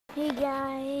Hey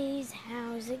guys,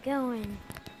 how's it going?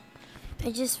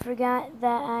 I just forgot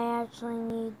that I actually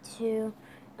need to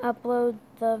upload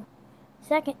the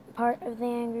second part of the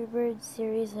Angry Birds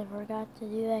series. I forgot to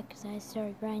do that because I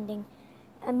started grinding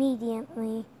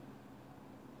immediately.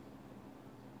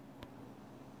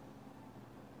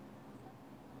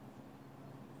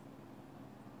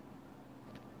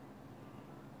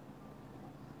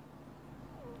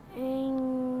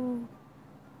 Angry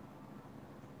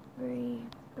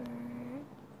Birds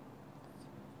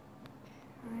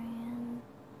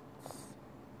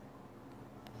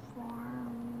Transformers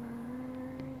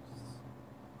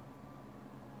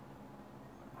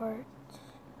Part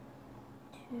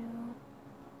 2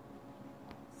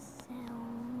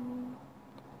 Sound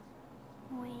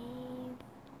Wave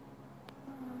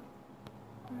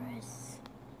Rescue.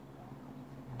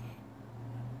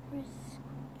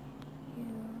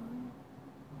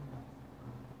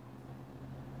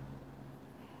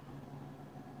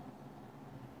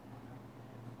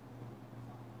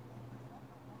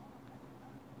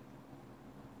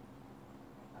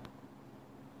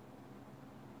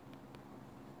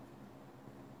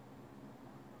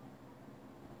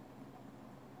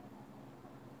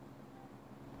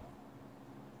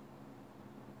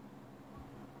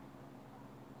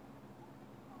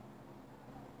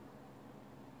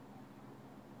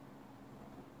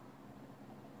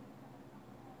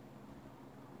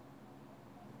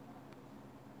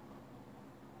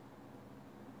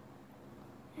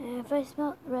 If I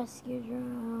spelled rescued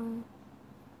wrong,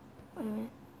 wait a minute,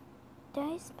 did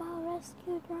I spell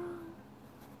rescued wrong?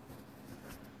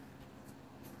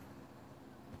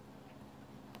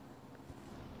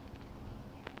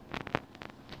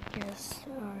 Yes,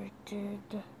 I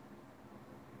did.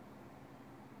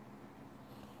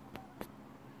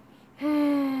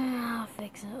 I'll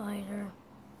fix it later.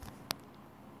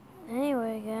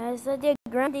 Anyway, guys, I did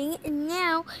grinding, and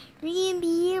now we're gonna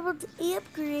be able to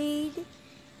upgrade.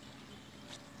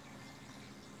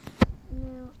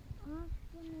 Now,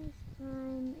 Optimus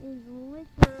Prime is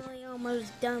literally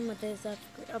almost done with his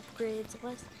upgrades.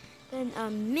 Less than a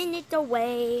minute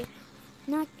away.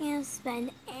 Not gonna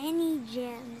spend any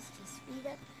gems to speed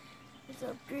up his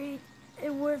upgrade.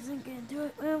 It wasn't gonna do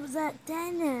it when it was at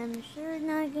 10. I'm sure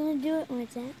not gonna do it when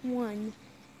it's at 1.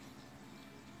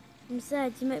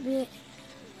 Besides, you might be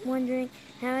wondering,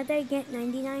 how did I get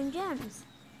 99 gems?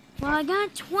 Well, I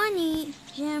got 20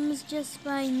 gems just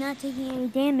by not taking any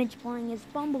damage playing as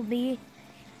Bumblebee.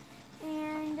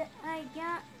 And I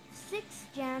got 6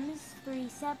 gems, 3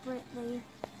 separately.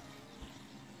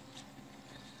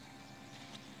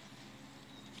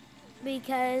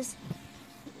 Because,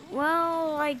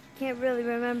 well, I can't really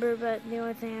remember, but the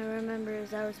only thing I remember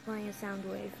is I was playing a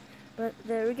Soundwave. But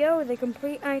there we go, the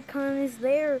complete icon is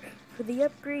there for the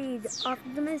upgrade.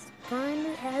 Optimus Prime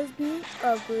has been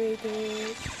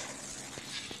upgraded.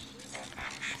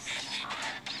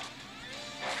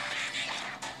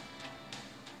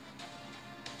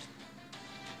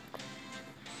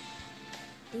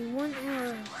 The 1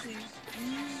 hour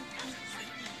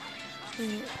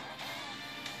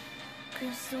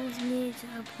crystals need to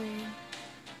upgrade.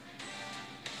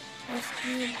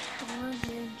 Rescue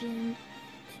Bludgeon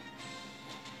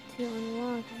to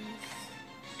unlock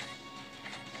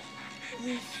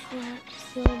this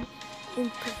swap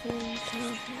and perform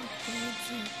upgrades.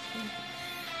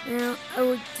 Now, I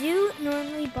would do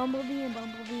normally Bumblebee and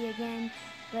Bumblebee again,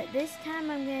 but this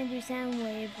time I'm going to do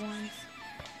Soundwave once,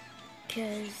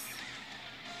 because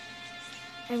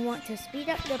I want to speed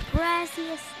up the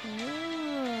process.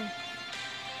 Oh.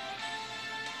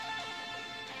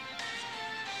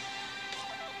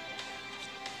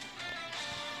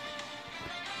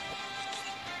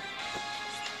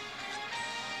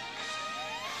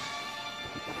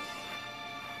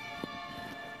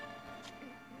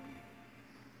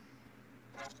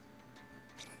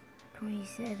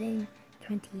 $27,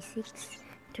 $26,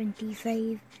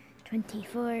 $25,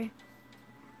 $24.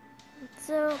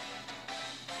 So,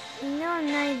 I'm not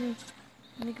even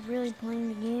really playing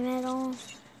the game at all.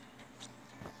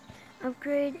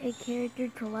 Upgrade a character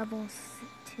to level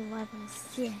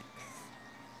 6.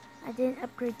 I didn't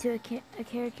upgrade to a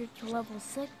character to level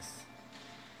 6.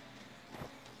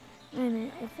 Wait a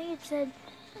minute, I think it said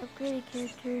upgrade a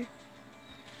character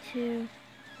to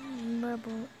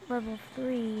level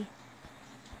 3.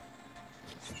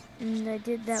 And I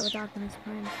did that with Optimus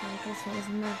Prime, so I guess it was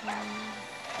another one.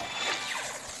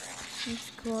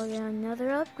 That's cool, I got another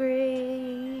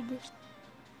upgrade.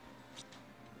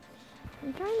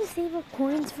 I'm trying to save up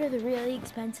coins for the really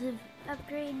expensive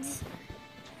upgrades,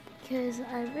 because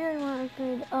I really want to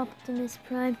upgrade Optimus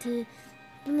Prime to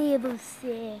level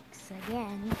 6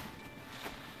 again.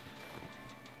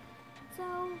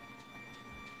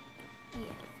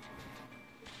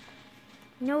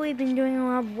 You know we've been doing a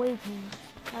lot of waiting.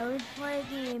 I would play a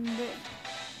game, but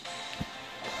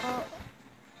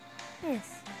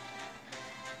yes,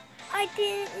 I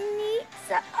didn't need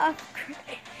to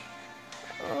upgrade.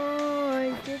 Oh,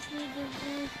 I just need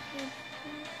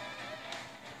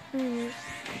to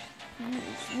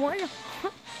one.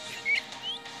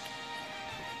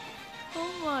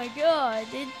 Oh my god,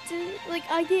 it's like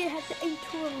I didn't have to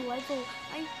enter a level.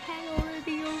 I had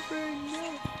already over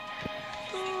no.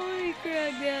 Holy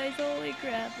crap, guys! Holy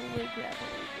crap! Holy crap!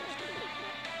 Holy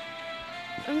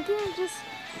crap! I'm gonna just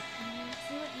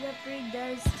see what the upgrade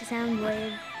does to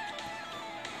Soundwave.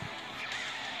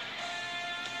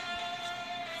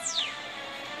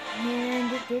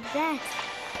 And it did that.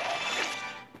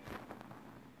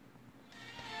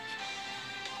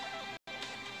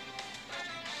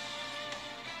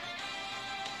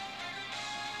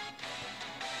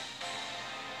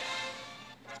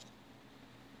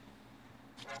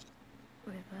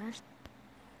 Wait, what?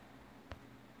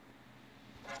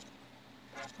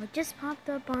 What just popped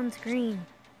up on screen?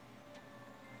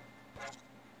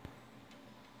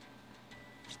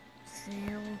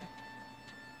 Sale.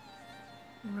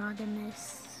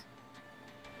 Rodimus.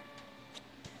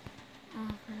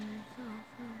 Offers.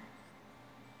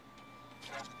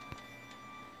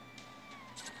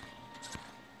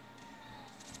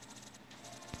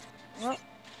 Well,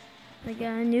 I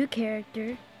got a new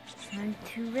character. Time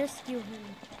to rescue him.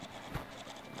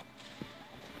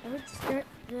 I would start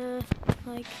the,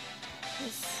 like,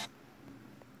 this.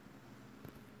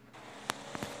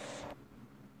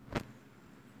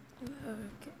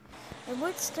 Okay. I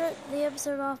would start the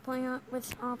episode off playing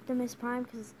with Optimus Prime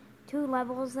because 2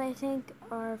 levels, I think,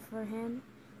 are for him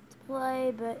to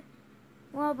play, but,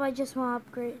 well, I just want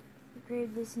to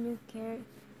upgrade this new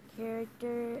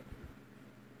character.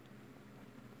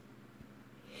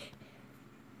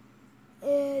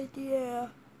 And, yeah.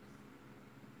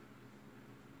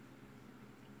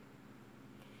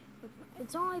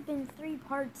 It's only been 3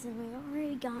 parts and we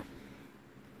already got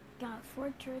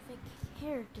 4 terrific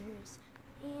characters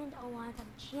and a lot of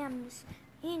gems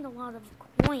and a lot of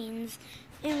coins,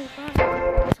 and we got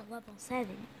to level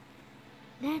 7.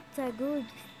 That's a good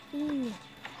thing.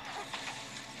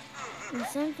 And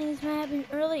some things might happen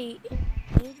early.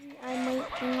 Maybe I might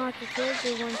unlock a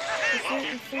character when a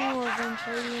certain thing will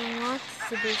eventually unlock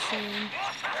to be seen.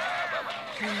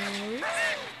 Who knows?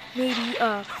 Maybe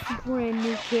a brand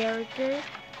new character.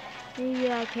 Maybe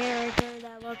a character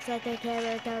that looks like a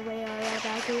character we are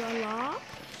about to unlock.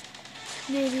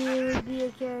 Maybe it would be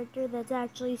a character that's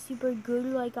actually super good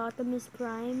like Optimus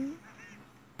Prime.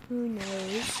 Who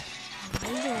knows? I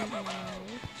don't know.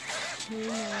 Who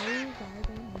knows? I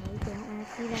don't know. Don't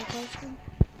ask me that question.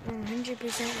 I'm 100%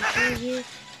 assure you.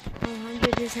 I'm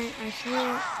 100%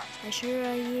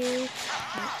 assure you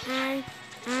that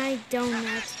I don't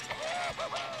know.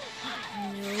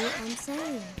 No, I'm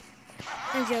saying.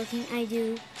 I'm joking, I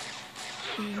do.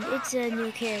 And it's a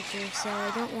new character, so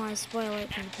I don't want to spoil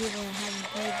it for the people that haven't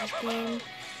played this game.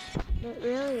 But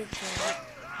really, it's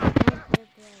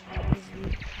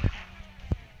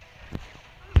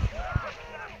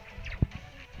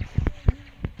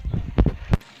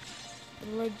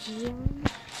Bludgeon.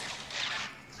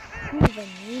 Who the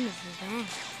name is that?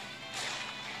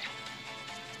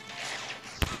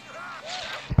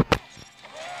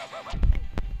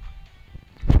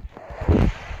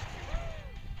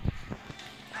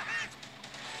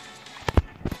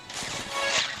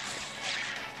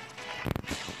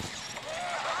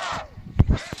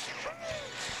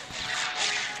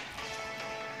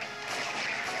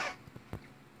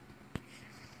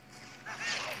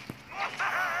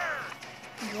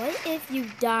 What if you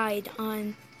died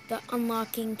on the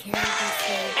unlocking character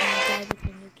stage and you died with a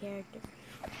new character?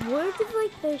 Would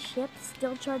like the ship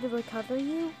still try to recover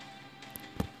you?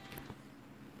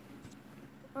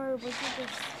 Or would you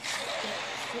just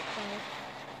sit there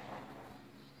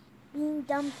being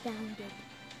dumbfounded?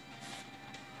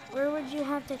 Or would you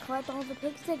have to collect all the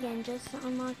pigs again just to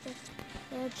unlock the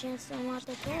chance to unlock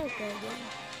the character again?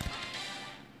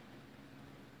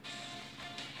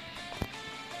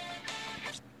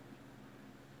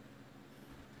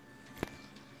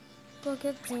 Look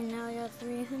at me, now I got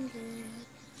 300.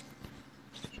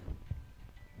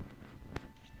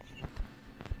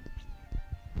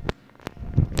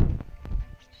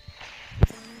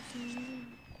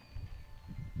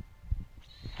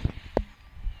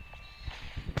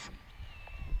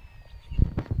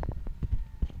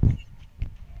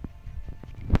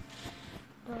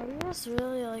 That's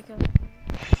really like a...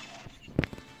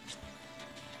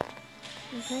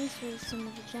 And thanks for some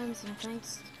of the gems, and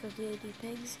thanks for the 80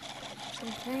 pigs,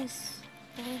 and thanks.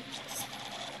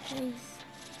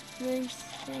 Thanks,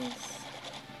 thanks,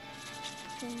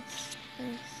 thanks,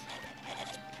 thanks.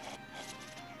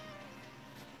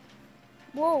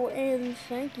 Whoa, and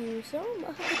thank you so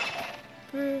much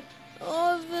for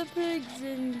all the pigs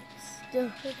and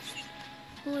stuff.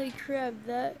 Holy crap,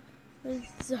 that was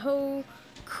so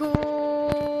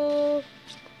cool.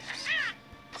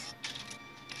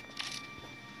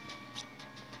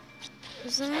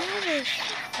 Does I have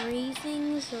three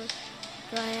things, or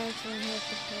do I actually have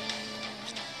to play?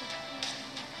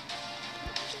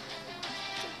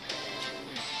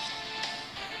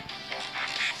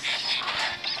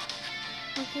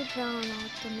 I keep on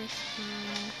Optimus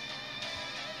Prime.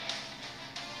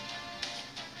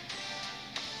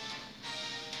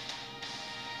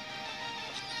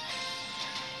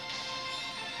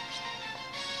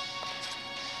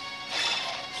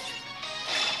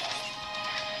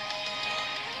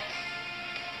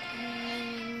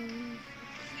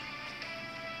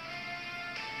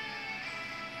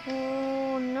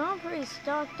 Oh, not very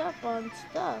stocked up on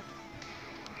stuff.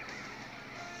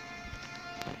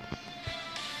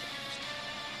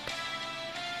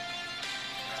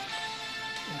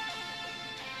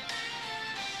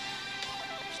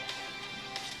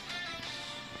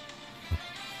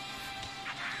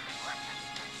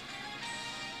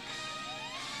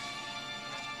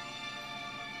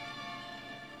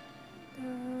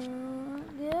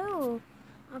 Go!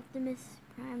 Optimus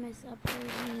Prime is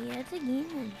uploading yet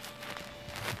again.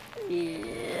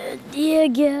 Yeah,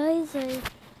 guys,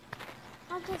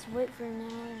 I'll just wait for an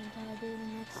hour until I do the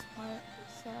next part.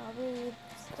 So I'll be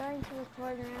starting to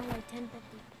record around like 10:50,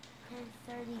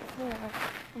 10:34.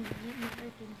 I'm getting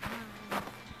freaking time.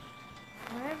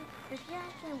 Wherever, if you're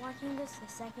actually watching this the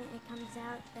second it comes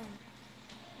out, then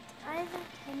it's either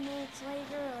 10 minutes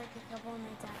later or like a couple of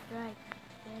minutes after I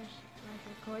finish like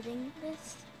recording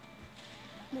this.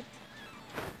 But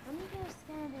I'm just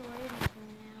gonna be waiting for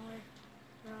an hour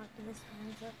for Optimus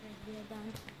Prime's upgrade to be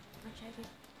done. I'll check it,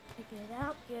 pick it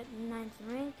out, get 9th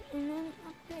rank, and then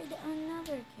upgrade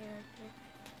another character.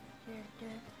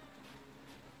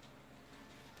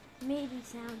 Maybe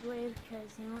Soundwave,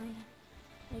 because he only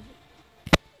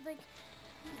like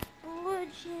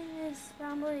Bludgeon is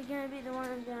probably gonna be the one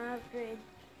I'm gonna upgrade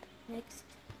next,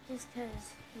 just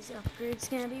because his upgrade's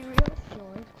gonna be real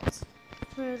short.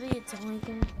 Really, it's only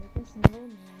gonna take a single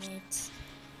minute.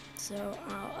 So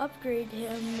I'll upgrade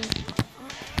him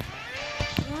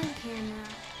on camera,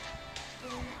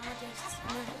 and I'll just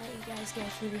not let you guys go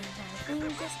through the entire thing,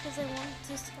 just because I want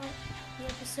to start the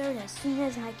episode as soon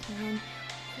as I can.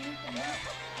 I'm not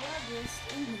progress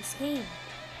in this game.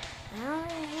 I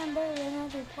already am better than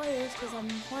other players because I've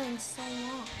been playing so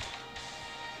long.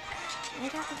 I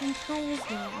got the controls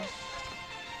now.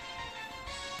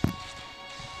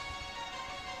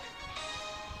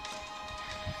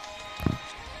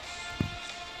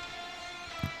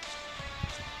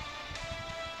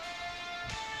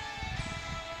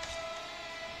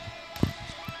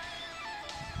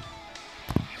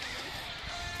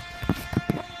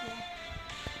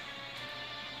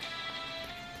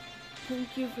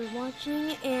 Thank you for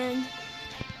watching, and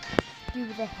do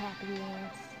the happy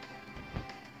ones.